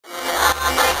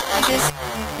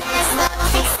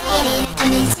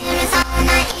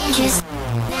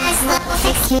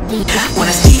When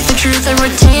I speak the truth, I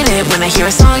retain it. When I hear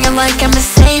a song I like, I'ma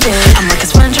save it. I'm like a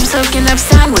sponge, I'm soaking up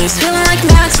sound waves, feeling like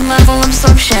max level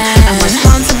absorption. I'm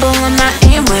responsible, I'm not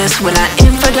aimless. When I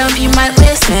info dump, you might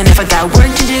listen. If I got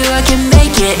work to do, I can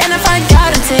make it. And if I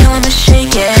got a tail, I'ma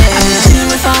shake it. I'm in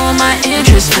tune with all of my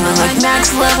interests, feeling like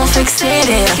max level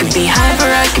fixated. I could be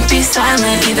hyper, I could be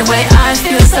silent. Either way, I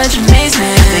feel such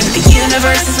amazement. I think the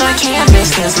universe is my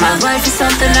canvas, cause my life is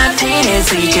something I painted.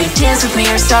 So you could dance with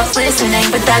me or stop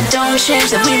listening, but that don't change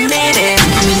that we made it.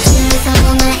 I'm in tune with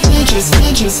all my interests,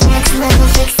 max level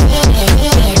fixated.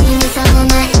 In tune with all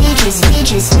my interests,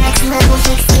 max level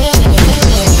fixated. In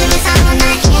tune with all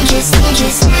my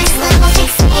interests, max level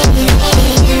fixated.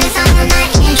 In tune with all my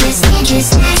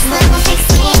interests, max level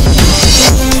fixated.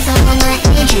 In tune with all my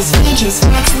interests,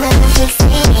 max level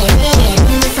fixated. In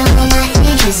tune with all my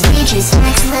interests,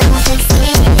 max level fixated. In tune with all my interests, max level fixated.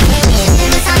 In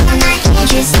tune with all my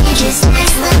interests,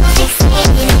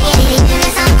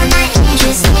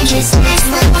 max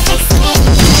level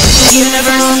fixated. The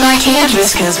universe is my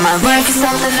canvas, cause my life is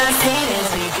something I painted.